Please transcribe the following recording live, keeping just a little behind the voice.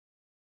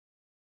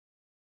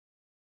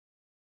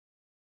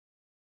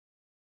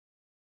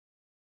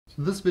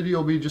So this video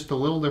will be just a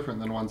little different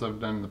than ones I've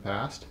done in the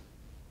past.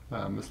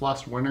 This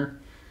last winter,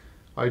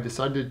 I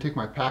decided to take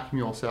my pack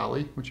mule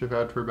Sally, which I've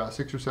had for about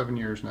 6 or 7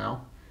 years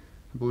now.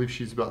 I believe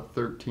she's about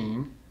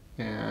 13,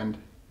 and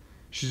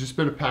she's just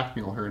been a pack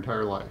mule her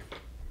entire life.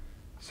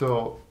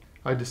 So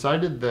I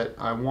decided that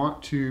I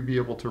want to be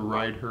able to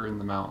ride her in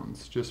the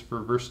mountains, just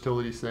for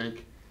versatility's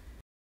sake.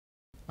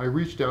 I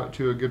reached out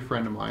to a good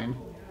friend of mine,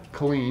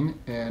 Colleen,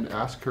 and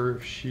asked her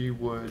if she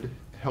would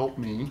help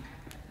me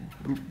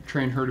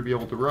train her to be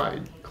able to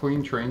ride.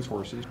 Colleen trains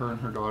horses, her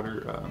and her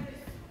daughter.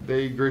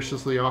 They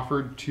graciously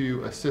offered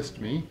to assist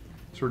me,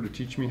 sort of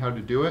teach me how to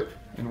do it.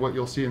 And what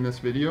you'll see in this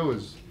video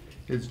is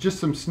just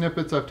some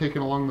snippets I've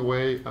taken along the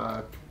way.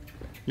 I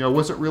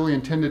wasn't really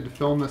intended to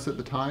film this at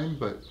the time,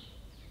 but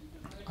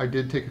I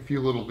did take a few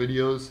little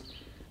videos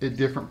at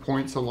different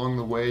points along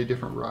the way,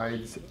 different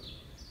rides.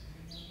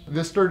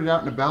 This started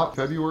out in about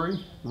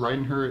February,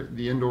 riding her at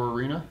the indoor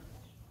arena.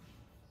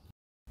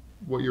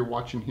 What you're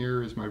watching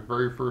here is my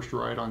very first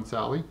ride on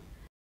Sally.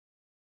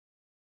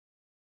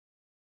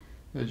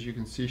 As you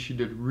can see, she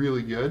did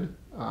really good.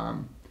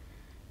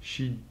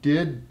 She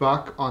did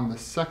buck on the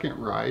second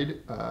ride,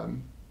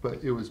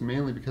 but it was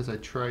mainly because I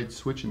tried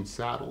switching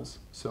saddles.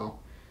 So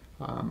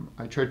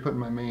I tried putting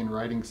my main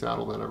riding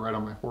saddle that I ride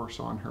on my horse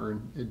on her,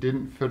 and it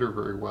didn't fit her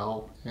very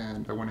well,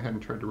 and I went ahead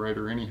and tried to ride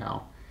her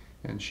anyhow,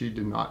 and she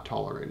did not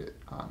tolerate it.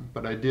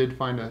 But I did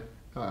find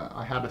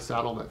I had a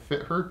saddle that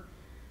fit her,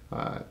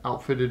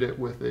 outfitted it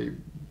with a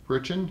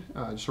britchin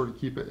to sort of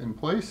keep it in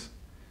place,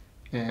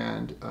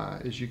 and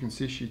as you can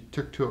see, she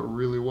took to it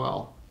really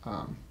well.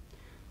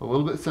 A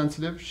little bit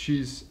sensitive.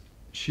 She's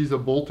a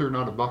bolter,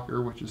 not a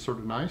bucker, which is sort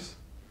of nice,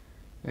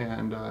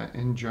 and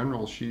in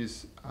general,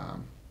 she's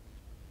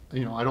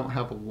I don't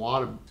have a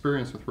lot of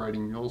experience with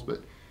riding mules,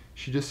 but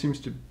she just seems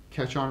to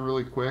catch on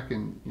really quick,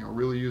 and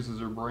really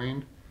uses her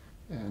brain,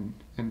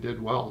 and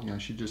did well.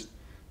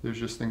 There's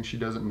just things she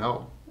doesn't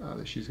know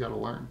that she's got to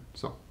learn.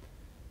 So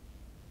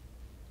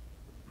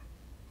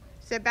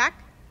sit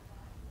back.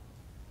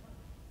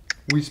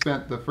 We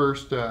spent the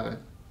first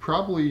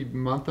probably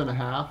month and a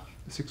half,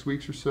 6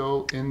 weeks or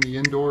so, in the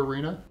indoor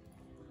arena.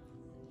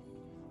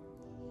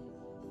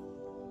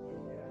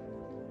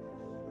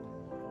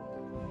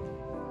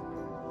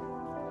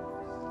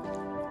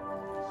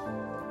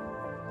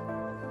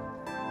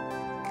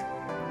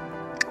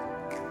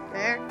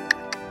 There.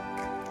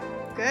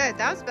 Good,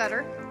 that was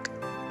better.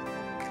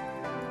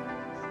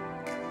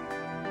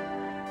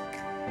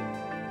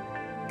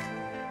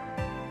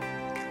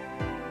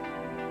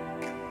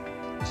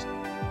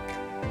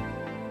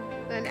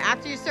 Then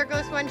after you circle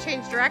this one,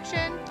 change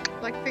direction,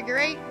 like figure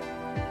 8.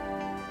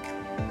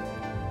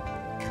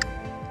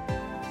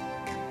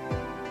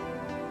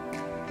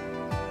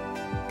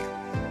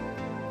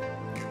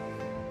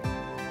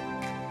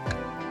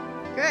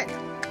 Good.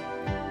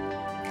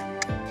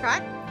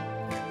 Try.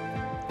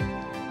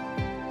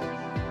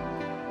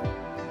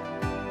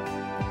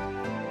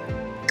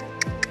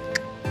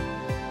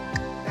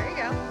 There you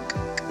go.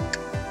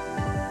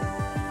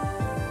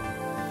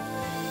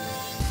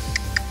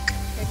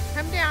 Okay,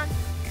 come down.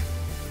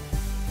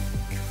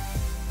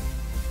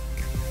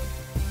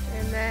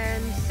 And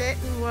then sit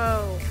and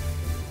whoa.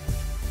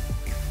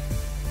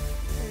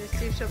 And just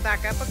see if she'll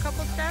back up a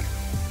couple steps.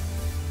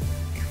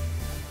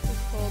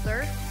 Just hold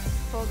her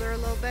a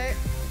little bit.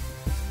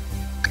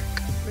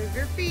 Move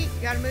your feet,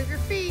 you gotta move your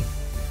feet.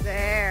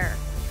 There,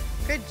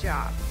 good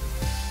job.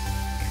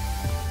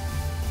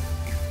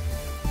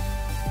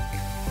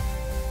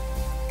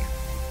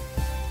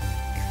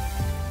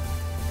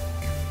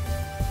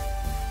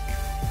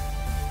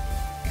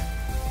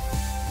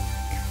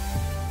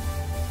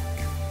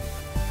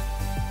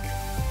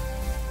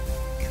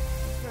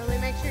 Really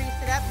make sure you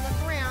sit up and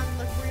look around.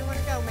 Look where you want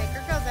to go. Make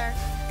her go there.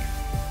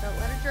 Don't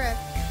let her drift.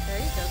 There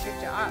you go.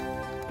 Good job.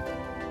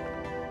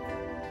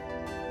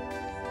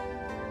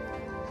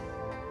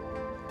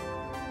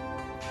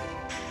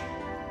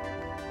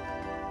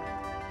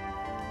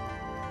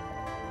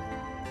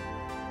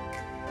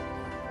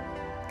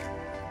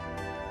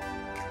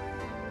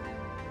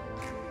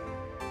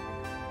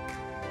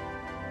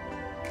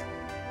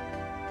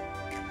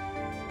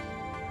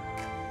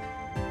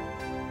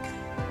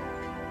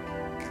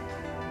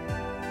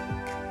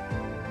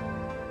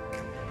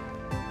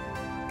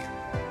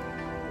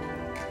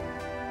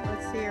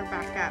 See her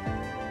back up.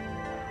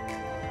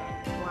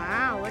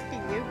 Wow, look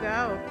at you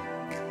go.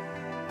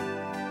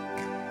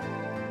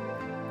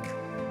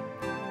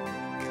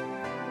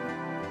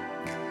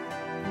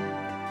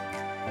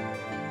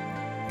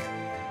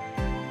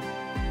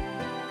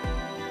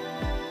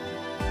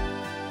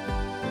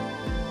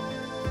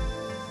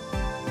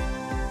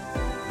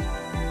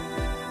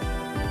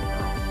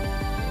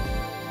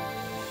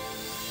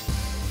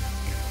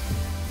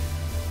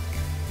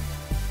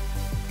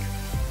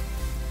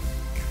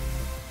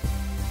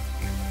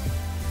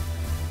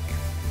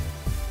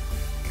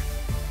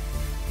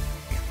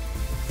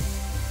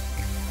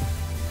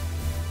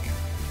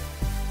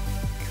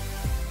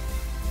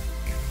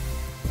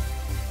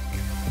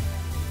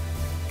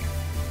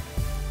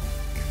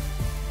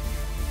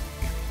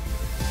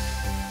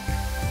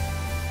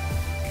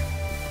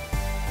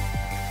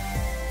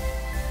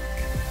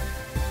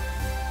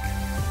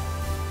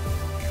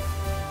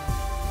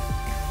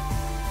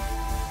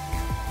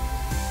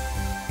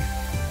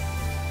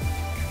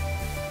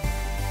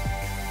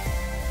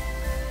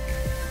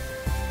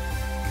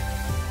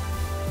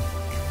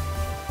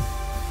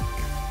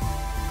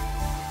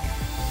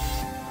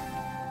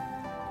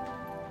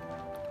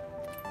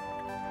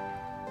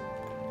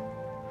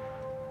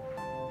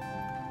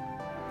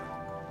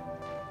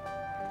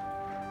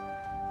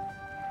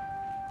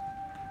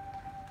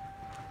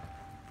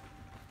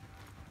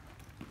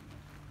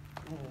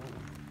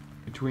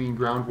 between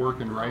groundwork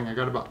and riding. I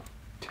got about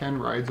 10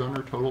 rides on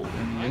her total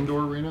in the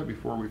indoor arena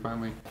before we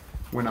finally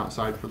went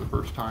outside for the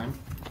first time.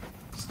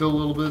 Still a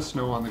little bit of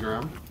snow on the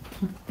ground.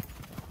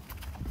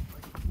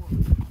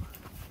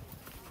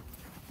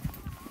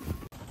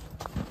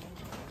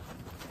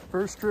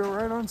 First trail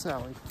ride on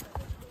Sally.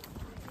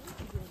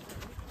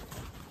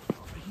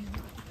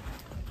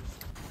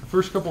 The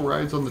first couple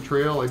rides on the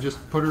trail, I just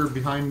put her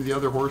behind the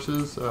other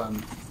horses.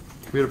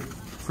 We had a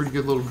pretty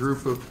good little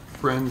group of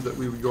friends that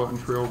we would go out and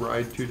trail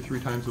ride 2 to 3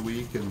 times a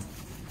week, and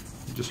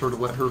just sort of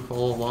let her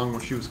follow along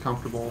where she was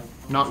comfortable.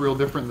 Not real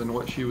different than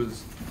what she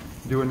was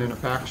doing in a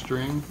pack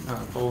string,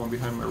 following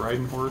behind my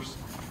riding horse.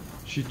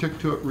 She took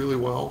to it really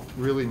well.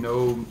 Really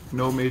no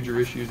major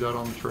issues out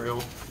on the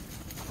trail.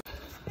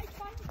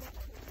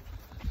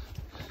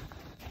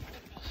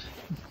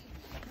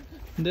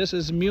 This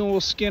is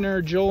Mule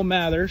Skinner Joel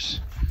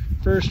Mathers.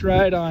 First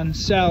ride on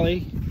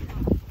Sally.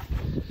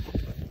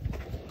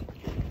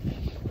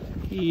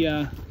 He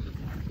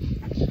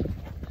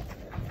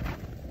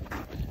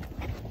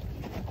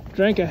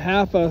drank a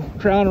half a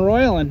Crown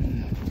Royal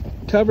and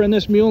covering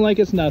this mule like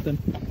it's nothing.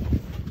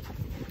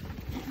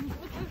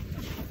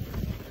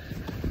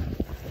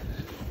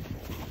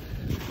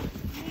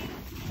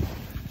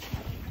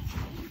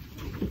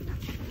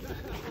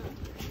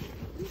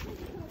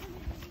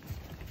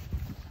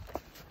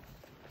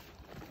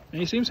 And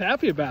he seems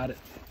happy about it.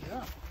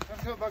 Yeah,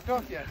 haven't got bucked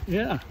off yet.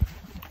 Yeah.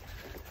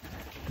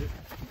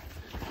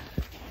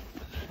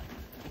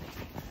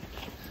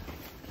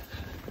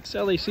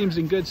 Sally seems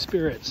in good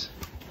spirits.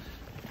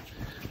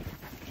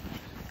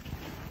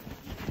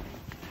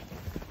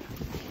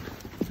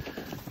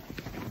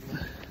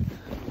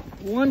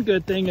 One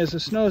good thing is the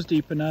snow's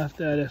deep enough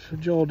that if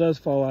Joel does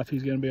fall off,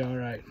 he's going to be all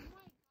right.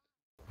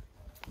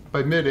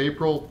 By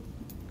mid-April,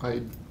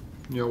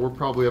 we're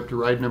probably up to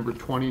ride number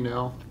 20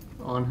 now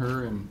on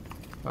her, and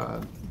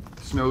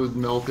snow has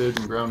melted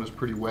and ground is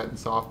pretty wet and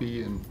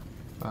soppy. And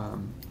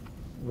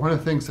one of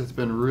the things that's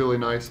been really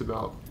nice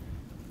about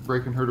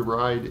breaking her to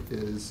ride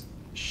is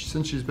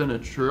since she's been a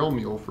trail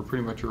mule for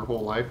pretty much her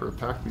whole life, or a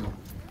pack mule,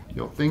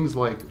 things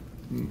like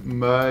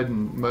mud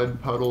and mud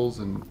puddles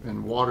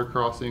and water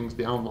crossings,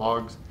 down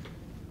logs,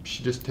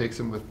 she just takes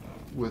them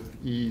with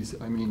ease.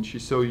 I mean,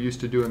 she's so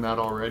used to doing that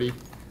already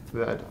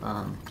that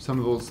some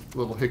of those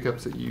little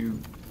hiccups that you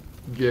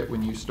get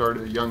when you start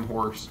a young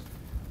horse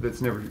that's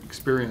never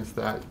experienced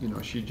that,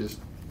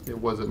 it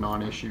was a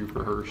non-issue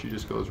for her. She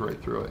just goes right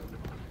through it.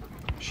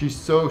 She's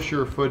so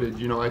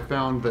sure-footed. I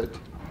found that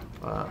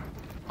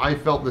I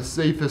felt the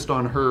safest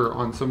on her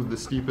on some of the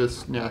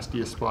steepest,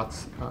 nastiest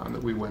spots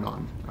that we went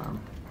on.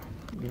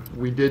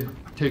 We did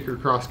take her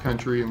cross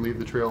country and leave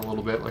the trail a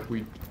little bit, like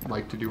we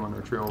like to do on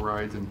our trail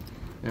rides, and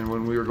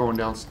when we were going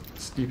down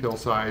steep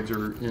hillsides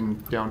or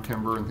down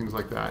timber and things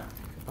like that,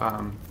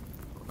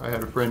 I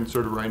had a friend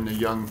sort of riding a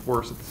young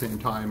horse at the same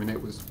time, and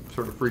it was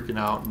sort of freaking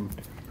out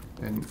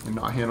and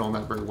not handling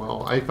that very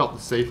well. I felt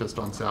the safest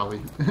on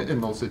Sally in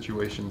those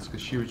situations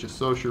because she was just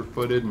so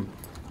sure-footed,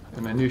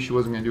 and I knew she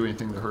wasn't going to do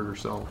anything to hurt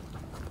herself.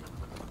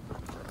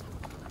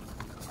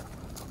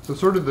 So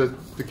sort of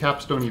the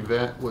capstone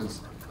event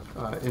was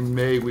in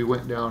May. We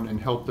went down and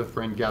helped a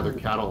friend gather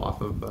cattle off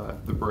of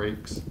the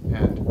breaks,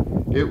 and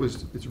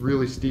it's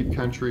really steep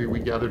country. We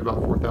gathered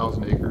about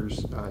 4,000 acres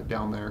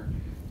down there,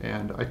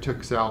 and I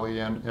took Sally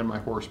and my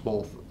horse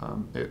both.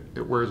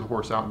 It wears a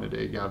horse out in a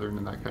day gathering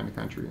in that kind of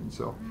country, and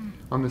so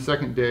on the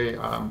second day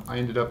I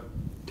ended up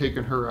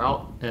taking her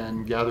out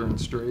and gathering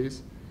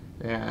strays,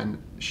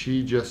 and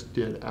she just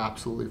did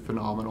absolutely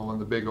phenomenal in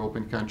the big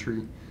open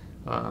country.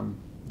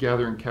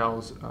 Gathering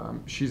cows.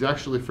 She's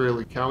actually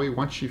fairly cowy.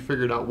 Once she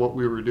figured out what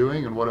we were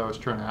doing and what I was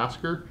trying to ask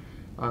her,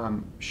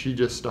 she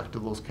just stuck to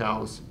those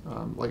cows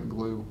like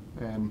glue,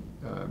 and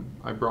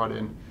I brought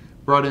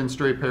in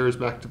stray pairs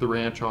back to the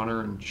ranch on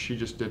her, and she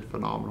just did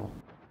phenomenal.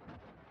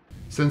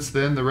 Since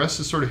then, the rest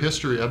is sort of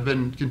history. I've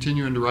been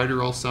continuing to ride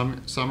her all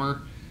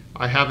summer.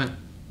 I haven't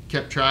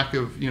kept track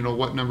of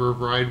what number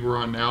of ride we're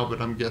on now, but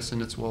I'm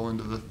guessing it's well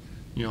into the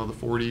the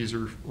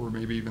 40s or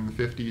maybe even the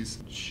 50s.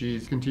 She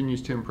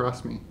continues to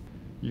impress me.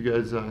 You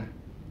guys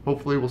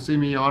hopefully will see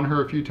me on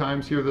her a few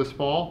times here this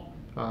fall.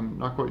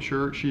 Not quite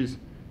sure. She's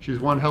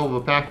one hell of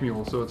a pack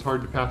mule, so it's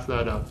hard to pass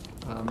that up.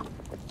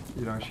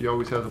 She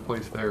always has a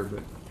place there,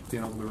 but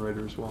being able to ride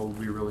her as well will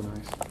be really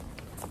nice.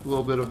 A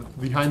little bit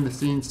of behind the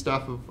scenes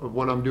stuff of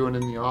what I'm doing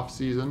in the off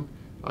season.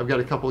 I've got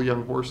a couple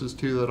young horses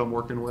too that I'm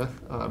working with,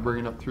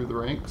 bringing up through the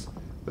ranks,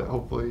 that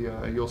hopefully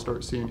you'll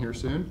start seeing here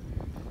soon.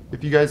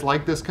 If you guys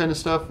like this kind of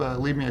stuff,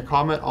 leave me a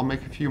comment. I'll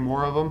make a few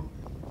more of them.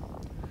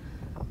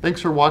 Thanks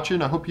for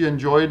watching. I hope you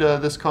enjoyed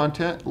this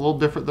content. A little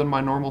different than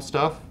my normal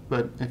stuff,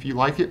 but if you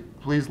like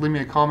it, please leave me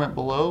a comment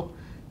below,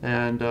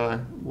 and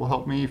will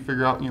help me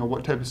figure out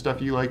what type of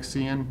stuff you like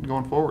seeing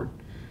going forward.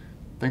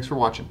 Thanks for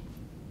watching.